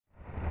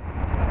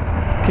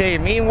Okay,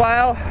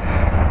 meanwhile,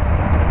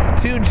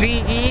 2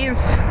 GEs.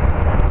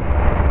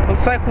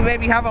 Looks like we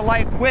maybe have a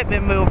light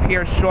equipment move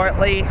here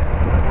shortly.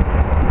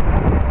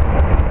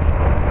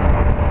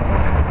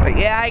 But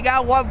yeah, I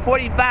got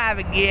 145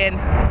 again.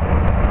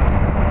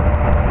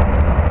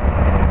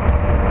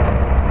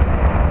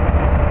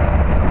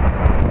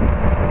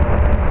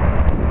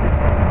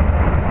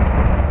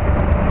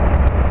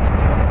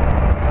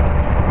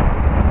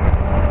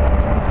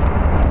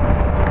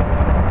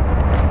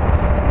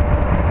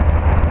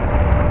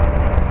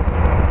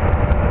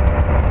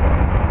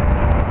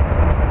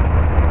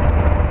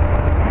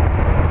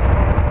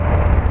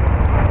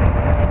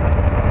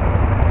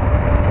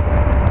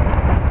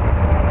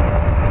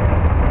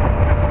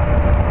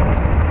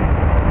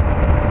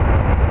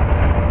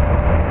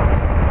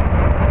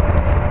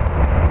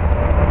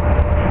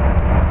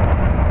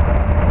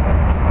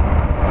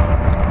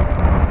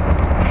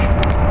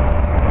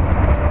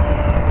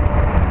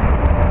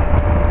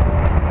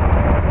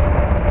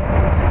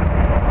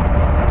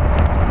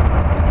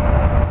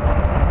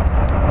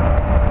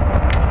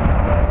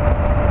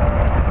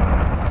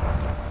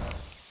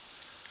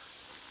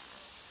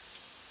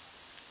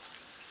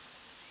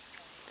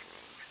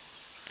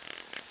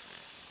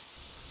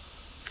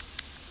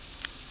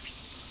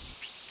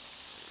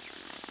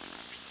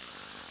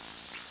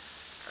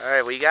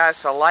 Alright, we got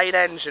us a light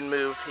engine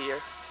move here.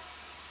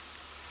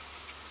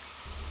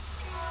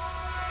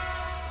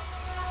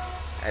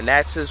 And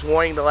that's his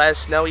warning to let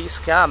us know he's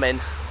coming.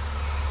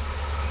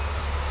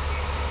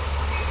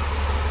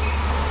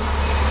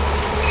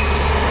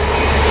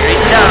 Here he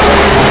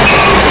comes.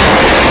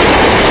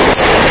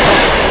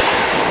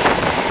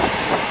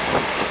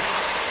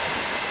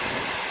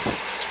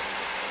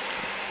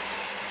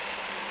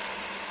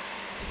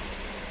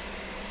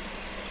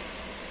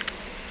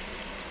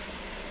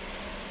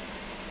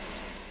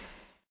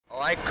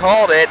 I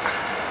called it.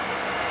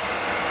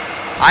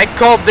 I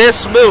called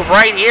this move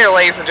right here,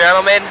 ladies and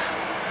gentlemen.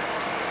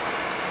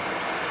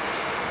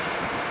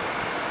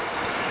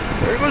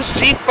 There goes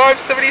Geep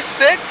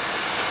 576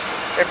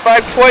 and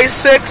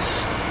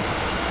 526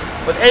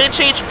 with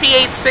HHP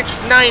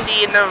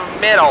 8690 in the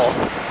middle.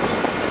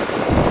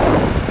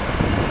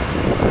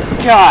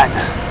 God.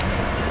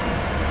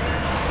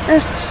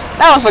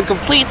 That was a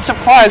complete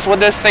surprise when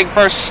this thing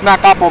first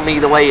snuck up on me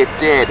the way it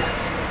did.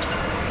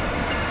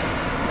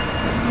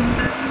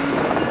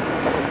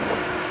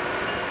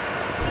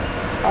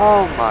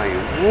 Oh my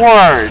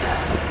word!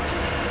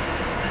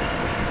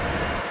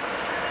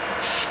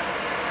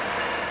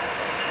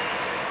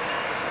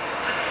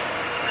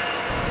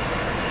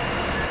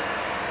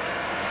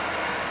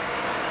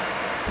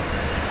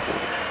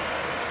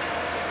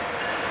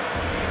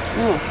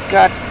 You've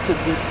got to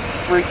be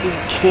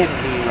freaking kidding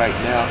me right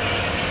now.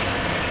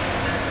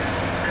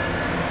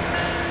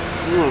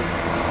 You've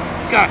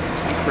got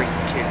to be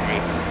freaking kidding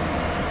me.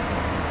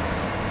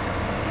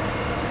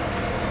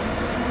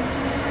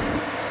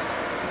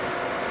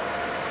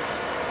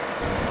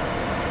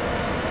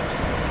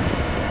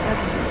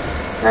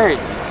 Insane.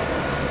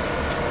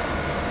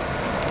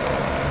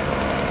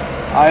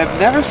 I have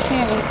never seen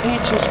an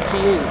HHP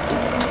in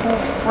 2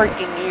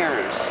 freaking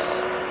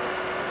years.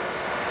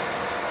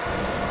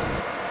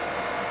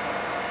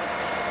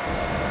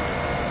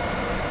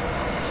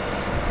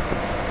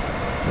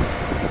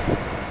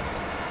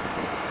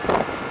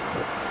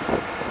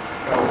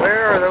 Now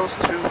where are those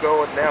 2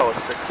 going now with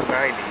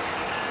 690?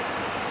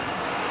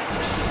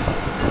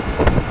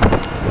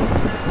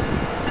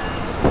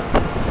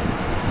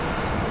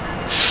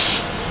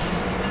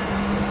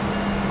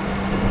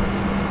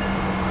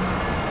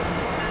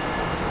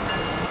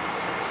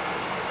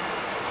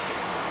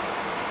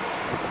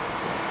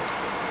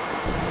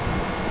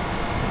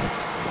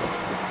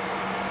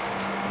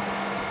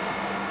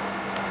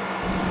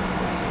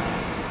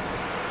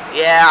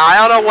 Yeah, I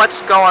don't know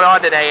what's going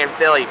on today in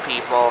Philly,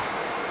 people.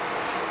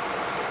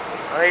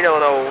 I don't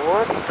know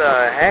what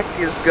the heck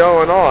is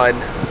going on.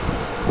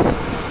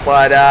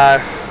 But,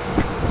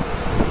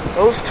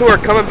 those 2 are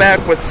coming back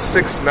with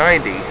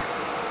 690.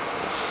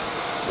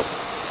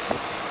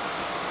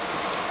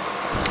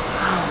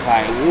 Oh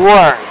my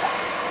word.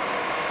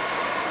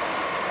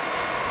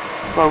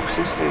 Folks,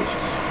 this day is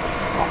just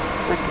all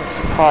freaking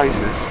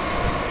surprises.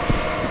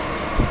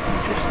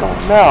 I just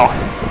don't know.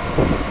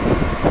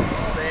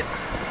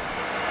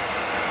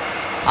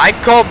 I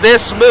called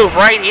this move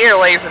right here,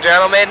 ladies and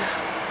gentlemen.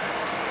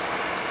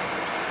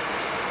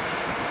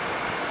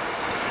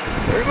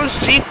 There goes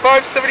Geep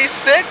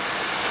 576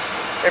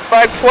 and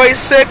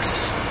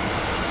 526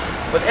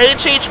 with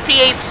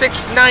HHP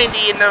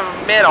 8690 in the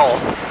middle.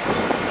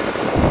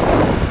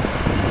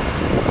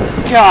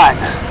 God.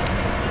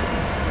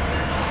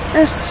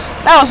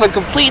 That was a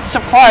complete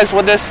surprise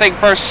when this thing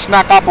first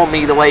snuck up on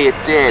me the way it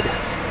did.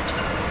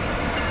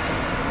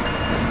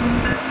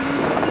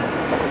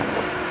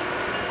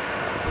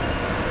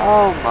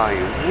 Oh my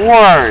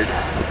word.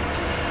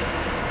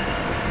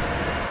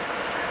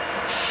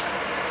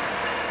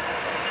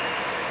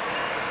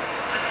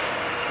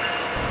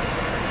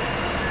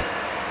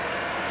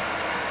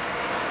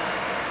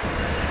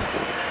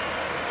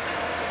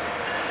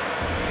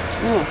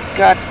 You have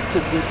got to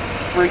be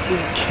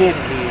freaking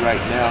kidding me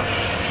right now.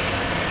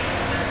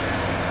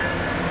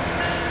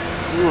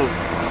 You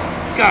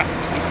have got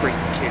to be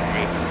freaking kidding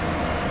me.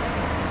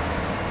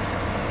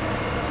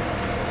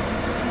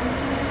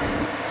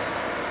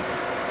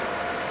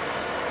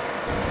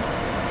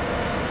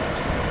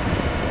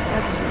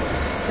 That's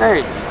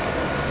insane.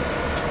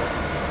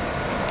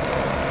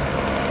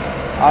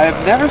 I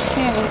have never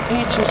seen an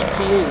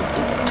HHPA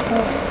in 2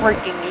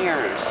 freaking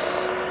years.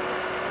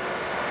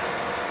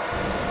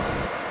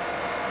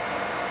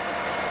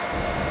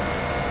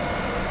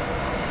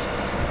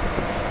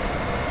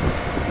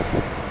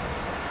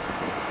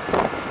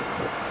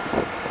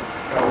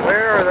 Now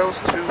where are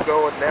those 2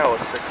 going now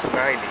at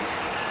 690?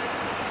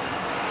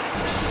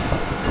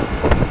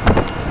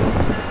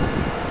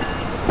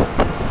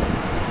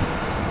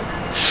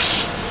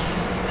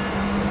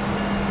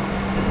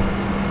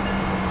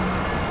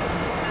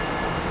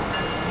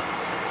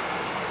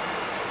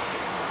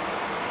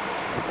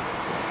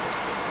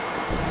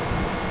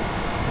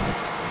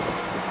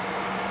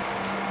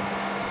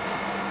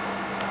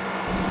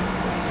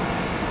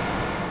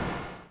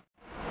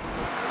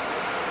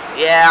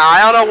 Yeah, I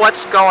don't know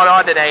what's going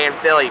on today in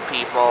Philly,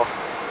 people.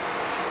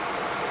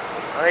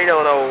 I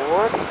don't know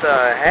what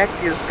the heck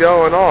is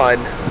going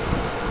on.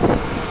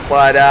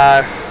 But,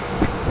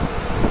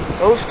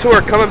 those 2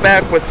 are coming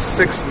back with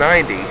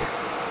 690.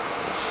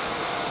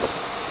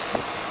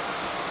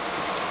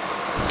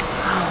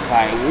 Oh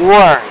my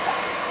word.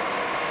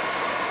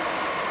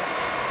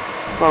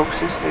 Folks,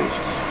 this stage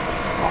is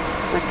all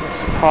freaking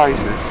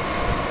surprises.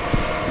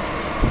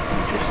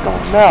 I just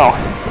don't know.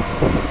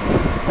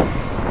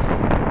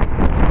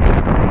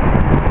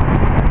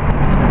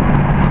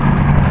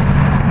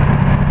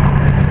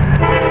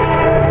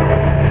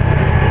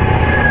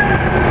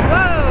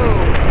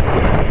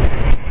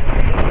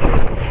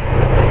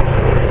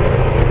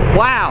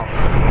 Wow,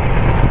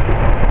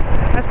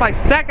 that's my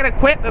second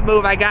equipment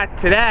move I got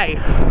today.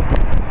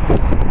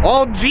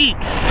 All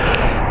Jeeps.